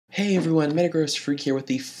Hey everyone, Metagross Freak here with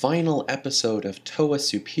the final episode of Toa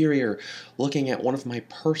Superior, looking at one of my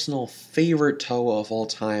personal favorite Toa of all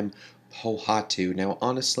time, Pohatu. Now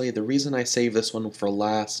honestly, the reason I saved this one for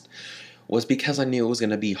last was because I knew it was going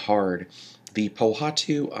to be hard. The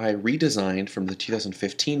Pohatu I redesigned from the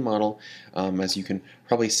 2015 model, as you can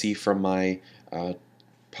probably see from my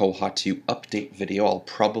Pohatu update video. I'll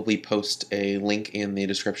probably post a link in the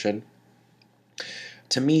description.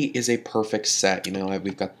 To me, is a perfect set. You know,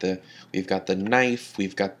 we've got the knife,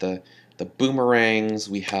 we've got the boomerangs,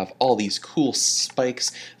 we have all these cool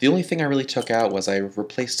spikes. The only thing I really took out was I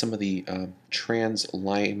replaced some of the trans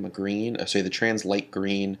lime green, the trans light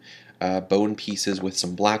green bone pieces with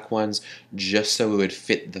some black ones, just so it would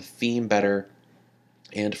fit the theme better.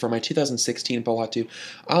 And for my 2016 Pohatu,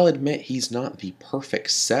 I'll admit he's not the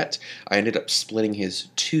perfect set. I ended up splitting his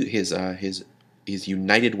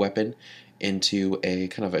united weapon into a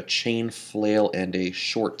kind of a chain flail and a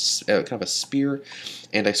short kind of a spear,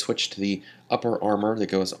 and I switched the upper armor that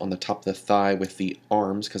goes on the top of the thigh with the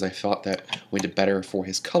arms because I thought that went better for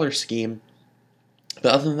his color scheme.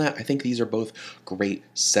 But other than that, I think these are both great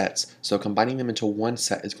sets, so combining them into one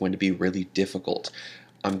set is going to be really difficult.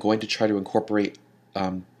 I'm going to try to incorporate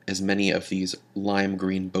as many of these lime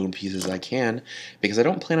green bone pieces as I can, because I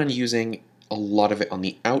don't plan on using a lot of it on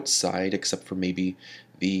the outside, except for maybe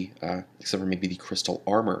the crystal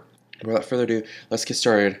armor. Without further ado, let's get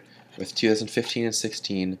started with 2015 and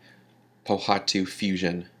 16 Pohatu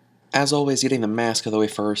Fusion. As always, getting the mask out of the way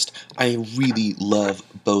first, I really love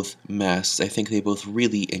both masks. I think they both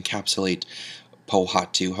really encapsulate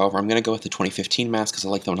Pohatu. However, I'm going to go with the 2015 mask because I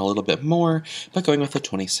like that one a little bit more, but going with the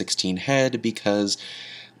 2016 head because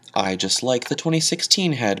I just like the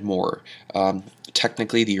 2016 head more.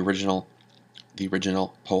 Technically, the original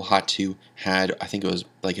Pohatu had, I think it was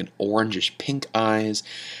like an orangish pink eyes.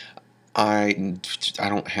 I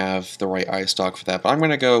don't have the right eye stock for that, but I'm going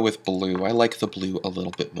to go with blue. I like the blue a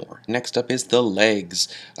little bit more. Next up is the legs.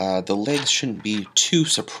 The legs shouldn't be too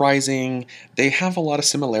surprising. They have a lot of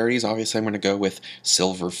similarities. Obviously, I'm going to go with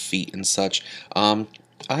silver feet and such.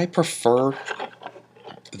 I prefer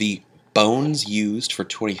the bones used for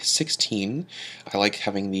 2016. I like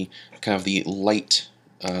having the kind of the light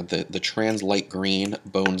the trans light green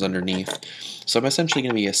bones underneath. So I'm essentially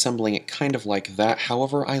going to be assembling it kind of like that.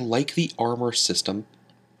 However, I like the armor system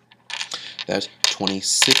that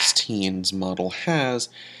 2016's model has,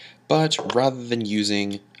 but rather than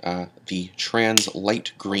using the trans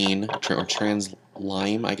light green, or trans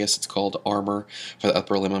lime, I guess it's called, armor for the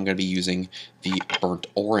upper limb, I'm going to be using the burnt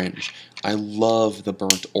orange. I love the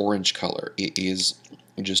burnt orange color. It is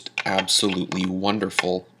just absolutely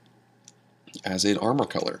wonderful as an armor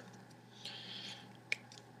color.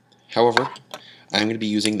 However, I'm going to be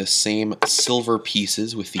using the same silver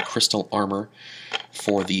pieces with the crystal armor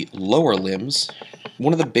for the lower limbs.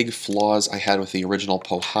 One of the big flaws I had with the original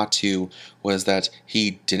Pohatu was that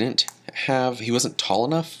he wasn't tall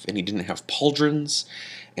enough, and he didn't have pauldrons,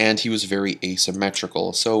 and he was very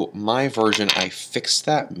asymmetrical. So my version, I fixed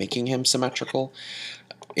that, making him symmetrical,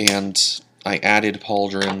 and I added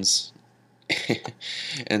pauldrons.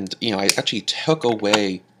 And I actually took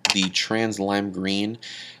away the trans lime green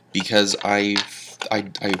because I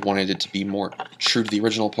wanted it to be more true to the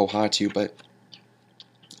original Pohatu. But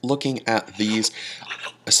looking at these,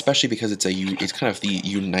 especially because it's kind of the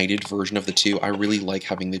united version of the two, I really like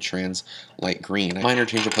having the trans light green. Minor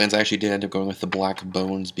change of plans, I actually did end up going with the black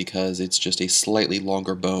bones because it's just a slightly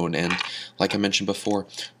longer bone, and like I mentioned before,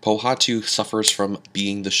 Pohatu suffers from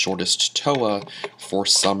being the shortest Toa for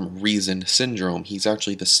some reason syndrome. He's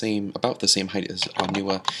actually about the same height as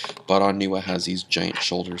Anua, but Anua has these giant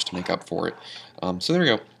shoulders to make up for it. So there we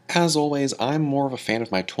go. As always, I'm more of a fan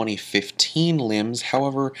of my 2015 limbs.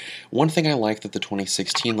 However, one thing I like that the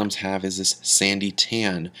 2016 limbs have is this sandy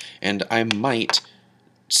tan, and I might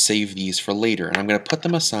save these for later. And I'm going to put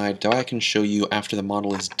them aside so I can show you after the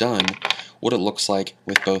model is done what it looks like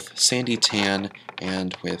with both sandy tan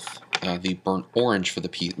and with the burnt orange for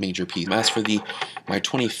the major piece. As for my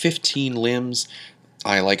 2015 limbs,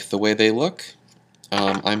 I like the way they look.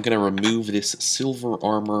 I'm going to remove this silver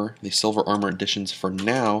armor, the silver armor editions for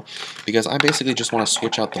now, because I basically just want to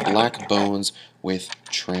switch out the black bones with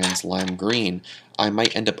trans lime green. I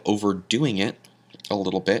might end up overdoing it a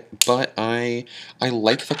little bit, but I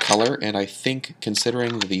like the color, and I think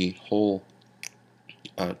considering the whole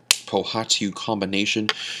Pohatu combination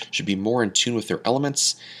should be more in tune with their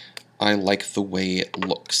elements, I like the way it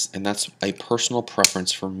looks, and that's a personal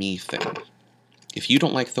preference for me thing. If you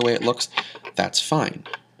don't like the way it looks, that's fine.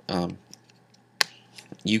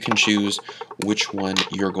 You can choose which one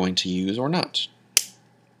you're going to use or not.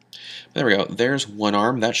 There we go. There's one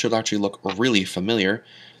arm. That should actually look really familiar.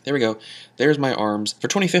 There we go. There's my arms. For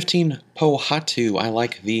 2015 Pohatu, I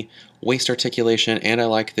like the waist articulation and I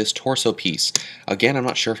like this torso piece. Again, I'm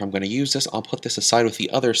not sure if I'm going to use this. I'll put this aside with the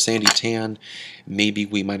other sandy tan. Maybe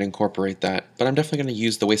we might incorporate that. But I'm definitely going to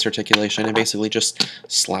use the waist articulation and basically just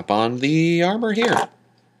slap on the armor here.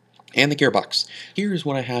 And the gearbox. Here's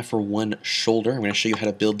what I have for one shoulder. I'm going to show you how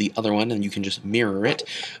to build the other one, and you can just mirror it.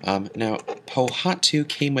 Now, Pohatu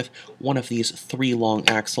came with one of these 3 long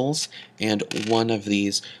axles and one of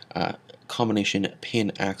these combination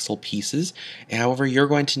pin axle pieces. However, you're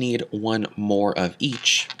going to need one more of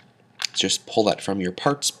each. Just pull that from your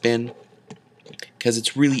parts bin, because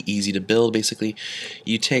it's really easy to build. Basically,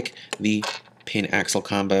 you take the pin axle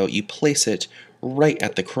combo, you place it right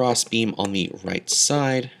at the cross beam on the right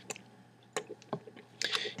side.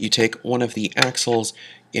 You take one of the axles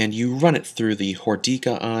and you run it through the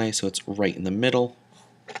Hordika eye, so it's right in the middle.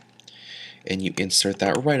 And you insert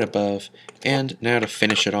that right above. And now to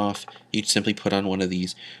finish it off, you simply put on one of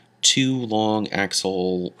these 2 long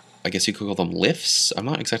axle, I guess you could call them lifts. I'm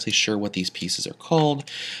not exactly sure what these pieces are called,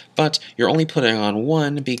 but you're only putting on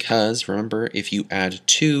 1 because, remember, if you add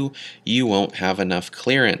 2, you won't have enough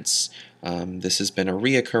clearance. This has been a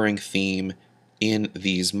reoccurring theme in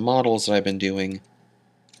these models that I've been doing.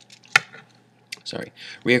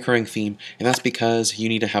 Reoccurring theme, and that's because you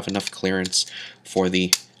need to have enough clearance for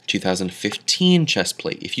the 2015 chest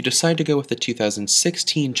plate. If you decide to go with the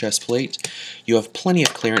 2016 chest plate, you have plenty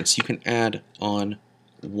of clearance. You can add on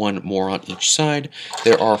 1 more on each side.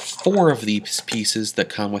 There are 4 of these pieces that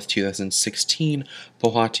come with 2016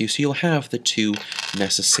 Pohatu, so you'll have the 2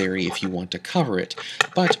 necessary if you want to cover it.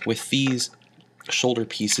 But with these shoulder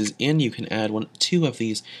pieces in, you can add 2 of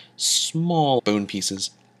these small bone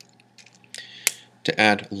pieces to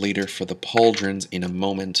add later for the pauldrons in a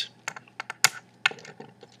moment.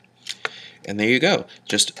 And there you go.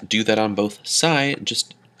 Just do that on both sides.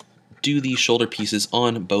 Just do these shoulder pieces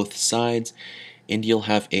on both sides, and you'll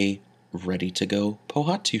have a ready-to-go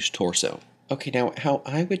Pohatu torso. Okay, now how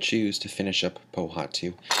I would choose to finish up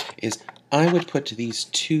Pohatu is I would put these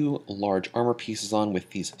 2 large armor pieces on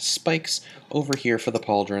with these spikes over here for the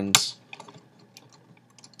pauldrons,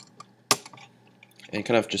 and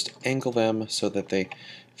kind of just angle them so that they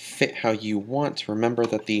fit how you want. Remember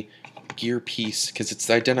that the gear piece, because it's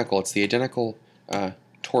identical,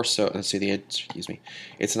 torso, it's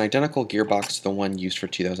an identical gearbox to the one used for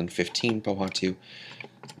 2015 Pohatu.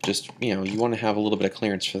 Just, you want to have a little bit of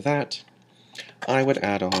clearance for that. I would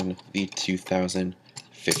add on the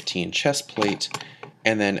 2015 chest plate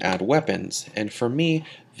and then add weapons. And for me,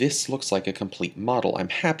 this looks like a complete model. I'm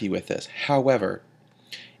happy with this. However,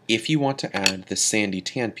 if you want to add the sandy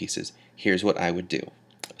tan pieces, here's what I would do.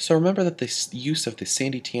 So remember that the use of the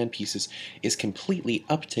sandy tan pieces is completely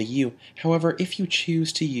up to you. However, if you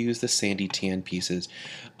choose to use the sandy tan pieces,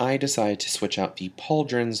 I decide to switch out the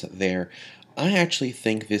pauldrons there. I actually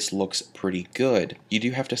think this looks pretty good. You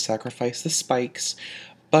do have to sacrifice the spikes,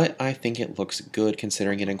 but I think it looks good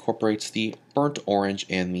considering it incorporates the burnt orange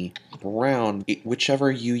and the brown. Whichever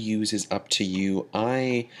you use is up to you.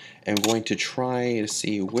 I am going to try to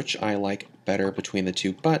see which I like better between the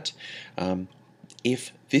 2, but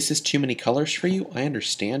if this is too many colors for you, I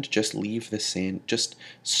understand. Just leave the sandy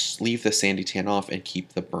tan off and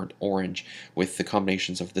keep the burnt orange. With the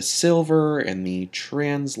combinations of the silver and the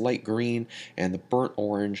trans light green and the burnt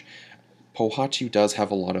orange, Pohatu does have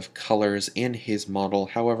a lot of colors in his model.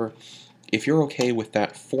 However, if you're okay with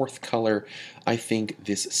that 4th color, I think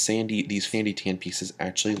these sandy tan pieces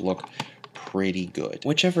actually look pretty good.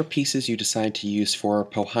 Whichever pieces you decide to use for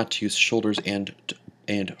Pohatu's shoulders and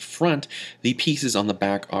front, the pieces on the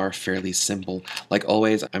back are fairly simple. Like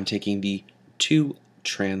always, I'm taking the 2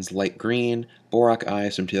 trans light green Borak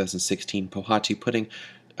eyes from 2016 Pohatu, putting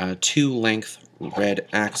 2 length red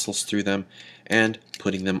axles through them and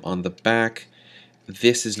putting them on the back.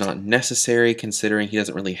 This is not necessary considering he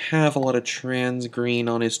doesn't really have a lot of trans green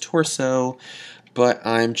on his torso, but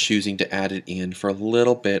I'm choosing to add it in for a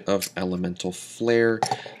little bit of elemental flair.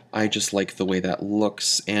 I just like the way that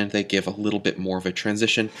looks, and they give a little bit more of a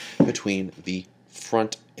transition between the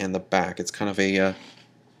front and the back. It's kind of a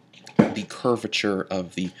the curvature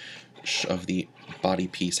of the body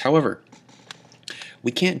piece. However,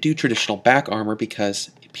 we can't do traditional back armor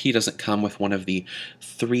because he doesn't come with one of the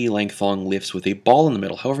 3 length long lifts with a ball in the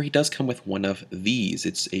middle. However, he does come with one of these.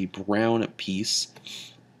 It's a brown piece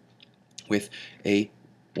with a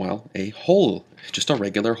hole, just a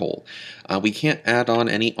regular hole. We can't add on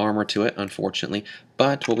any armor to it, unfortunately,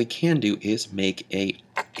 but what we can do is make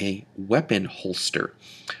a weapon holster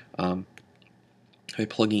by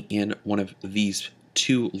plugging in one of these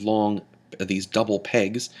two long, these double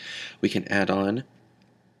pegs, we can add on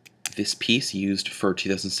this piece used for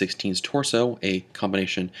 2016's torso, a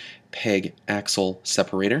combination peg axle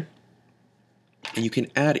separator. And you can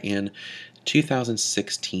add in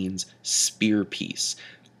 2016's spear piece.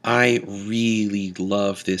 I really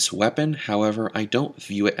love this weapon. However, I don't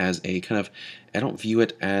view it as a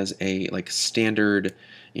like standard,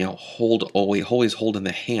 always hold in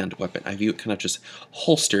the hand weapon. I view it kind of just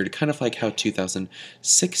holstered, kind of like how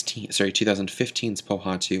 2015's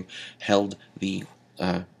Pohatu held the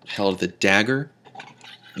dagger.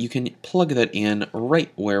 You can plug that in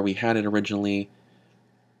right where we had it originally,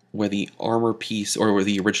 where the armor piece or where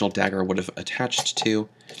the original dagger would have attached to,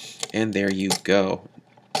 and there you go.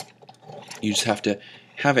 You just have to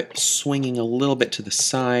have it swinging a little bit to the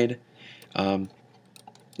side. Now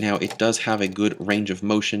it does have a good range of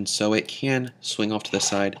motion, so it can swing off to the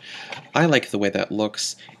side. I like the way that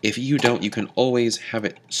looks. If you don't, you can always have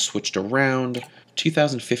it switched around.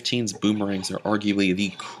 2015's boomerangs are arguably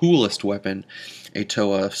the coolest weapon a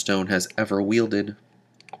Toa of Stone has ever wielded,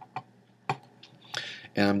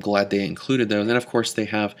 and I'm glad they included those. And of course they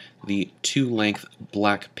have the 2-length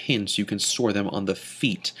black pins, so you can store them on the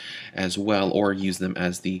feet as well, or use them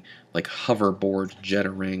as the hoverboard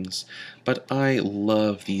jetarangs. But I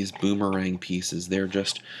love these boomerang pieces. They're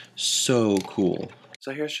just so cool.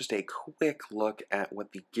 So here's just a quick look at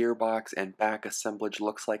what the gearbox and back assemblage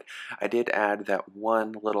looks like. I did add that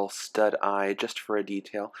one little stud eye just for a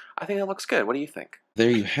detail. I think that looks good. What do you think? There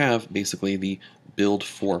you have basically the build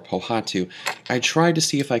for Pohatu. I tried to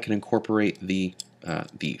see if I could incorporate the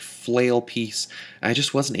flail piece. I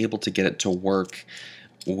just wasn't able to get it to work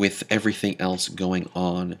with everything else going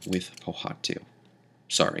on with Pohatu.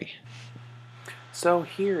 Sorry. So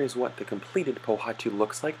here is what the completed Pohatu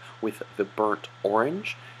looks like with the burnt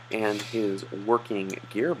orange and his working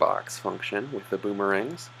gearbox function with the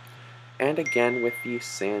boomerangs, and again with the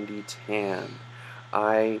sandy tan.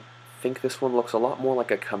 I think this one looks a lot more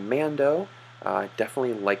like a commando.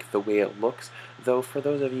 Definitely like the way it looks, though for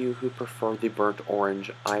those of you who prefer the burnt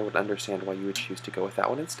orange, I would understand why you would choose to go with that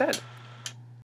one instead.